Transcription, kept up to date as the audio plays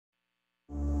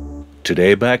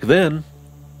Today back then.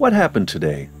 What happened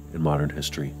today in modern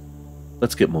history?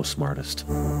 Let's get most smartest.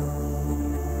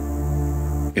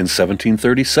 In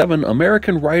 1737,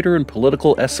 American writer and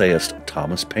political essayist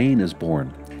Thomas Paine is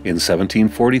born. In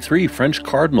 1743, French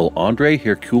Cardinal André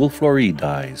Hercule Fleury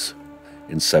dies.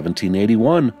 In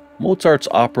 1781, Mozart's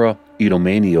opera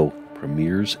Idomeneo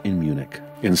premieres in Munich.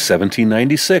 In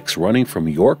 1796, running from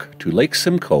York to Lake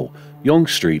Simcoe,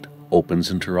 Yonge Street opens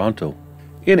in Toronto.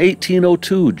 In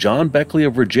 1802, John Beckley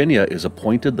of Virginia is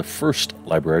appointed the first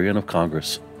Librarian of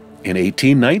Congress. In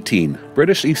 1819,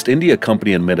 British East India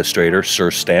Company Administrator Sir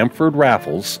Stamford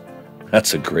Raffles,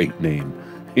 that's a great name,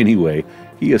 anyway,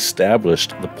 he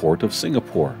established the port of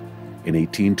Singapore. In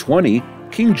 1820,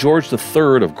 King George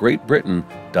III of Great Britain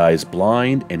dies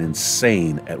blind and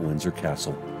insane at Windsor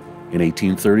Castle. In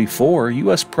 1834,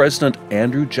 U.S. President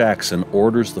Andrew Jackson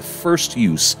orders the first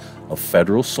use of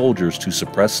federal soldiers to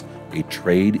suppress a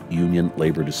trade union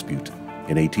labor dispute.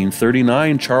 In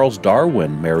 1839, Charles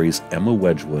Darwin marries Emma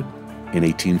Wedgwood. In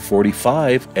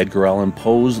 1845, Edgar Allan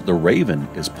Poe's The Raven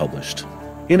is published.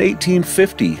 In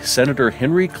 1850, Senator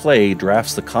Henry Clay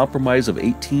drafts the Compromise of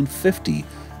 1850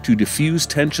 to diffuse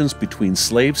tensions between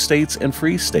slave states and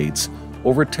free states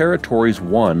over territories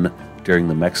won during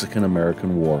the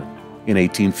Mexican-American War. In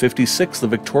 1856, the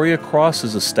Victoria Cross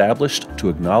is established to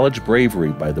acknowledge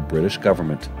bravery by the British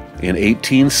government. In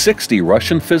 1860,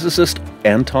 Russian physicist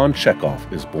Anton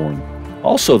Chekhov is born.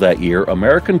 Also that year,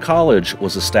 American College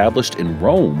was established in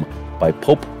Rome by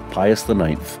Pope Pius IX.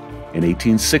 In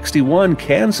 1861,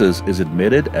 Kansas is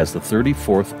admitted as the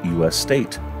 34th U.S.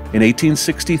 state. In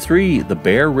 1863, the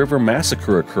Bear River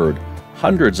Massacre occurred.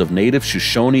 Hundreds of native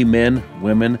Shoshone men,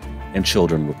 women, and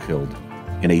children were killed.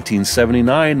 In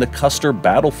 1879, the Custer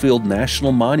Battlefield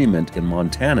National Monument in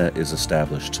Montana is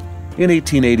established. In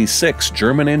 1886,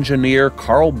 German engineer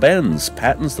Carl Benz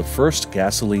patents the first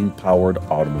gasoline-powered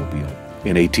automobile.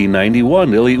 In 1891,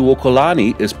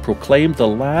 Liliuokalani is proclaimed the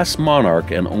last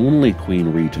monarch and only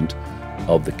queen regent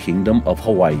of the Kingdom of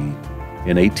Hawaii.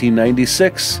 In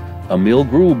 1896, Emil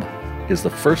Grube is the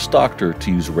first doctor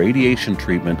to use radiation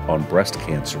treatment on breast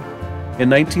cancer. In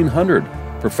 1900,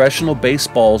 Professional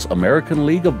Baseball's American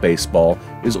League of Baseball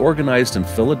is organized in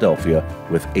Philadelphia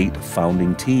with 8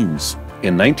 founding teams.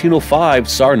 In 1905,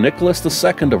 Tsar Nicholas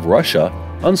II of Russia,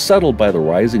 unsettled by the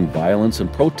rising violence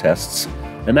and protests,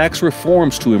 enacts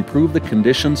reforms to improve the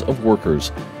conditions of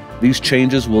workers. These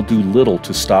changes will do little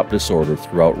to stop disorder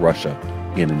throughout Russia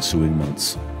in ensuing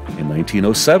months. In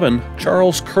 1907,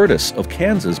 Charles Curtis of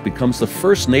Kansas becomes the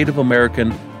first Native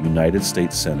American United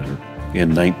States Senator.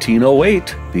 In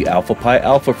 1908, the Alpha Pi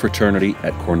Alpha fraternity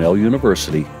at Cornell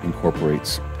University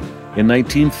incorporates. In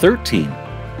 1913,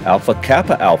 Alpha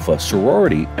Kappa Alpha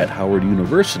sorority at Howard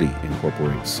University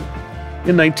incorporates.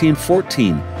 In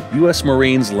 1914, U.S.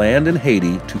 Marines land in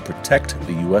Haiti to protect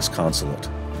the U.S. consulate.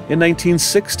 In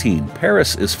 1916,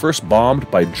 Paris is first bombed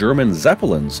by German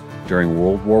Zeppelins during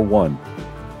World War I.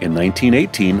 In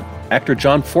 1918, actor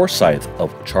John Forsythe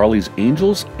of Charlie's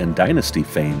Angels and Dynasty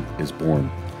fame is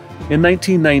born. In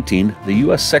 1919, the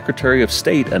U.S. Secretary of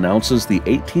State announces the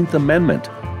 18th Amendment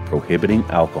prohibiting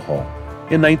alcohol.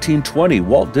 In 1920,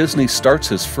 Walt Disney starts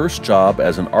his first job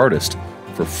as an artist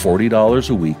for $40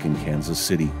 a week in Kansas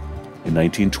City. In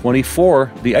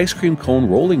 1924, the ice cream cone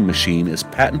rolling machine is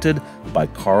patented by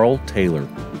Carl Taylor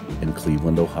in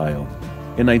Cleveland, Ohio.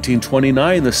 In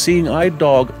 1929, the Seeing Eye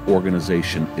Dog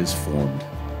organization is formed.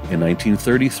 In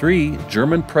 1933,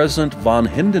 German President von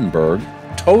Hindenburg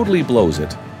totally blows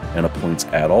it and appoints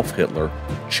Adolf Hitler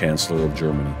Chancellor of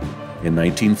Germany. In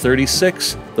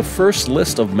 1936, the first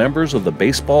list of members of the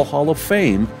Baseball Hall of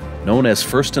Fame, known as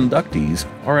first inductees,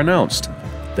 are announced.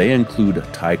 They include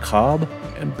Ty Cobb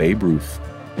and Babe Ruth.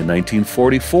 In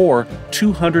 1944,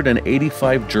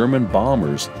 285 German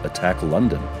bombers attack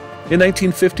London. In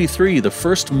 1953, the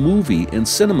first movie in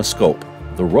CinemaScope,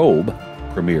 The Robe,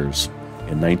 premieres.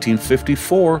 In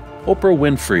 1954, Oprah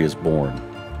Winfrey is born.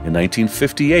 In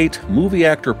 1958, movie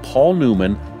actor Paul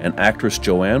Newman and actress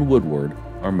Joanne Woodward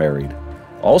are married.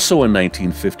 Also in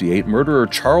 1958, murderer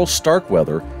Charles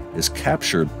Starkweather is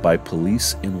captured by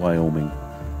police in Wyoming.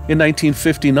 In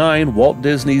 1959, Walt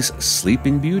Disney's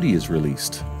Sleeping Beauty is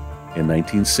released. In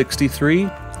 1963,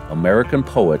 American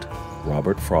poet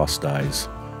Robert Frost dies.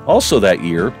 Also that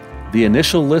year, the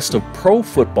initial list of Pro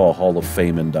Football Hall of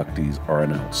Fame inductees are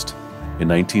announced. In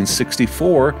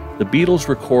 1964, the Beatles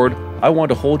record I Want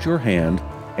to Hold Your Hand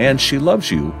and She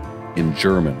Loves You in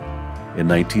German. In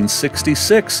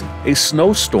 1966, a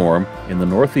snowstorm in the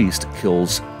Northeast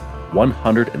kills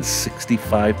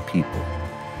 165 people.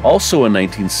 Also in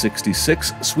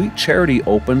 1966, Sweet Charity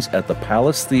opens at the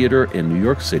Palace Theater in New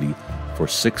York City for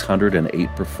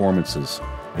 608 performances.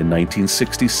 In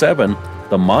 1967,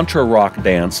 the Mantra Rock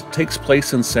dance takes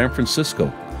place in San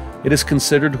Francisco. It is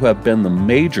considered to have been the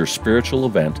major spiritual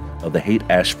event of the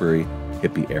Haight-Ashbury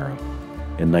hippie era.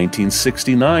 In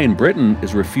 1969, Britain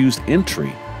is refused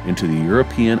entry into the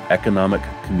European Economic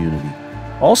Community.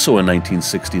 Also in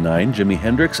 1969, Jimi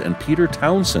Hendrix and Peter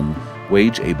Townsend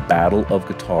wage a battle of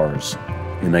guitars.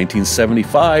 In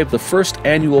 1975, the first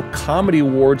annual Comedy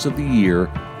Awards of the Year,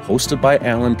 hosted by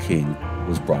Alan King,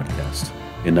 was broadcast.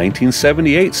 In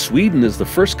 1978, Sweden is the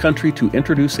first country to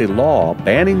introduce a law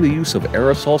banning the use of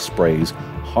aerosol sprays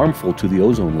harmful to the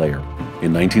ozone layer.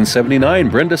 In 1979,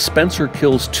 Brenda Spencer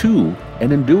kills two,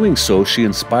 and in doing so, she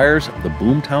inspires the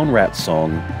Boomtown Rats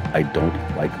song, I Don't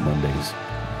Like Mondays.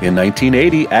 In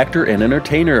 1980, actor and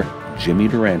entertainer Jimmy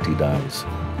Durante dies.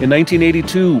 In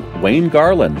 1982, Wayne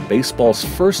Garland, baseball's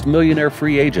first millionaire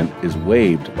free agent, is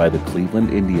waived by the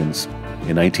Cleveland Indians.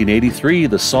 In 1983,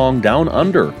 the song Down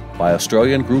Under by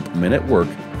Australian group Men at Work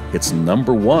hits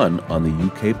 #1 on the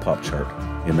UK pop chart.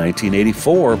 In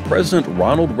 1984, President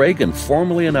Ronald Reagan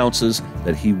formally announces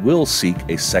that he will seek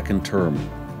a second term.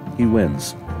 He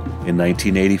wins. In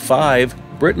 1985,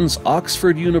 Britain's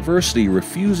Oxford University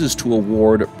refuses to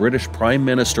award British Prime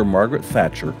Minister Margaret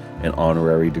Thatcher an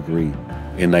honorary degree.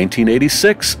 In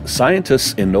 1986,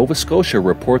 scientists in Nova Scotia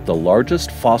report the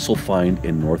largest fossil find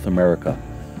in North America.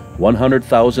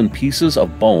 100,000 pieces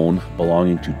of bone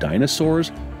belonging to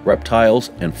dinosaurs, reptiles,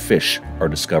 and fish are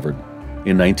discovered.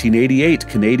 In 1988,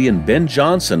 Canadian Ben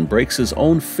Johnson breaks his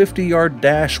own 50-yard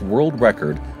dash world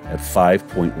record at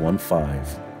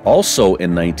 5.15. Also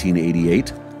in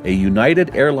 1988, a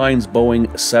United Airlines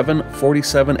Boeing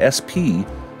 747 SP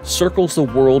circles the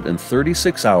world in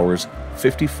 36 hours,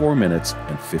 54 minutes,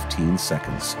 and 15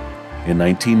 seconds. In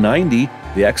 1990,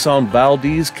 the Exxon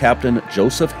Valdez captain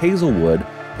Joseph Hazelwood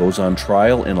goes on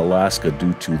trial in Alaska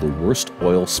due to the worst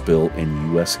oil spill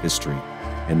in U.S. history.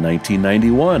 In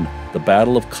 1991, the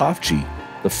Battle of Khafji,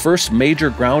 the first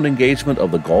major ground engagement of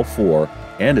the Gulf War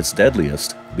and its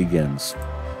deadliest, begins.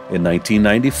 In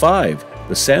 1995,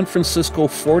 the San Francisco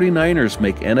 49ers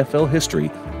make NFL history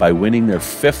by winning their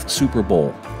 5th Super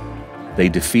Bowl. They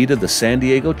defeated the San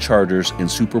Diego Chargers in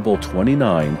Super Bowl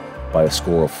 29 by a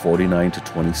score of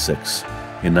 49-26.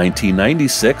 In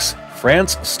 1996,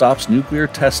 France stops nuclear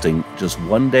testing just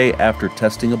one day after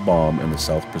testing a bomb in the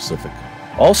South Pacific.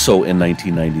 Also in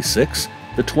 1996,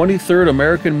 the 23rd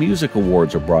American Music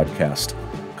Awards are broadcast.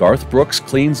 Garth Brooks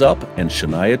cleans up and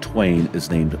Shania Twain is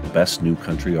named Best New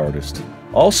Country Artist.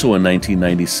 Also in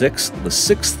 1996, the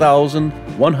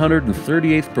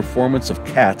 6,138th performance of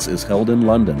Cats is held in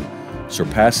London,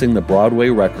 surpassing the Broadway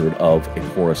record of A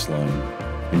Chorus Line.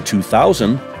 In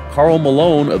 2000, Karl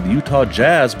Malone of the Utah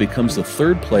Jazz becomes the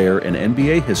third player in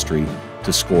NBA history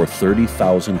to score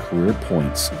 30,000 career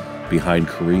points, behind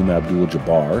Kareem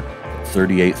Abdul-Jabbar at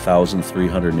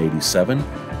 38,387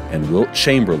 and Wilt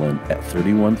Chamberlain at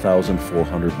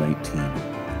 31,419.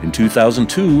 In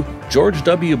 2002, George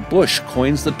W. Bush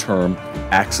coins the term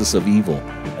Axis of Evil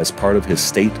as part of his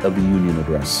State of the Union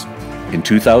address. In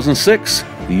 2006,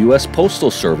 the U.S.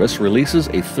 Postal Service releases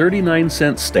a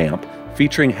 39-cent stamp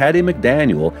featuring Hattie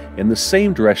McDaniel in the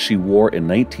same dress she wore in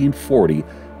 1940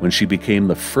 when she became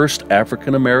the first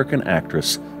African-American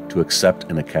actress to accept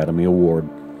an Academy Award.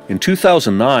 In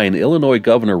 2009, Illinois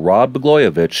Governor Rod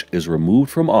Blagojevich is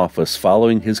removed from office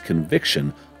following his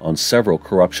conviction on several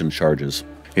corruption charges.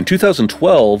 In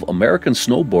 2012, American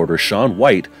snowboarder Shaun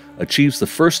White achieves the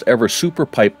first ever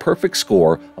Superpipe perfect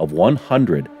score of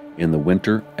 100 in the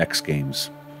Winter X Games.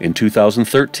 In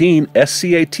 2013,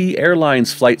 SCAT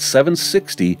Airlines Flight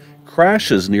 760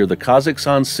 crashes near the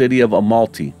Kazakhstan city of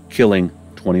Almaty, killing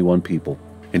 21 people.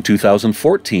 In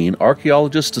 2014,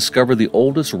 archaeologists discover the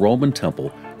oldest Roman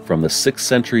temple from the 6th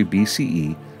century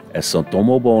BCE at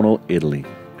Sant'Uomo, Italy.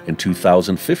 In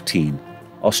 2015,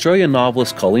 Australian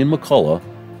novelist Colleen McCullough,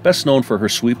 best known for her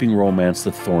sweeping romance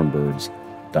The Thornbirds,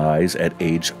 dies at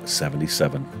age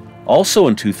 77. Also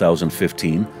in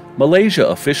 2015, Malaysia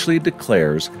officially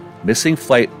declares missing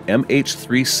flight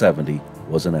MH370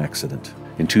 was an accident.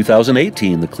 In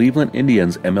 2018, the Cleveland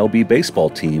Indians MLB baseball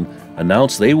team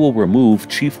announced they will remove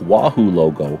Chief Wahoo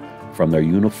logo from their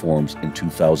uniforms in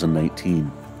 2019.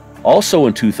 Also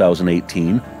in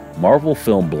 2018, Marvel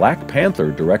film Black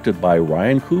Panther, directed by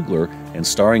Ryan Coogler and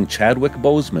starring Chadwick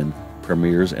Boseman,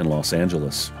 premieres in Los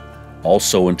Angeles.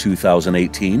 Also in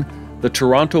 2018, the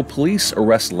Toronto police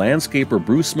arrest landscaper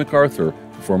Bruce MacArthur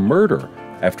for murder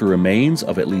after remains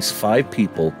of at least 5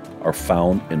 people are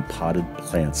found in potted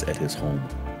plants at his home.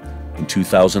 In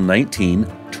 2019,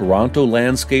 Toronto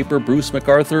landscaper Bruce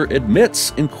MacArthur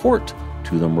admits in court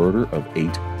to the murder of 8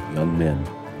 young men.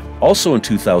 Also in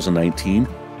 2019,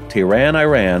 Tehran,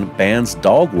 Iran bans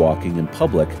dog walking in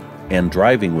public and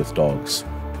driving with dogs.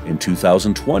 In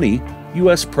 2020,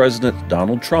 U.S. President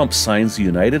Donald Trump signs the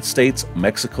United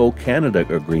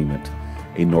States-Mexico-Canada Agreement,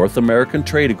 a North American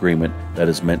trade agreement that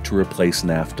is meant to replace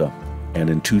NAFTA. And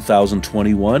in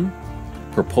 2021,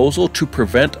 Proposal to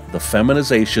Prevent the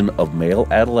Feminization of Male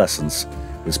Adolescence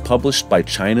is published by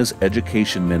China's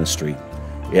Education Ministry.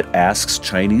 It asks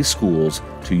Chinese schools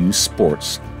to use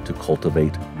sports to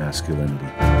cultivate masculinity.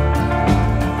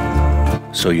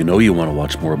 So you know you want to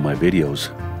watch more of my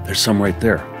videos. There's some right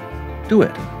there. Do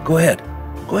it. Go ahead.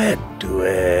 Go ahead. Do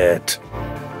it.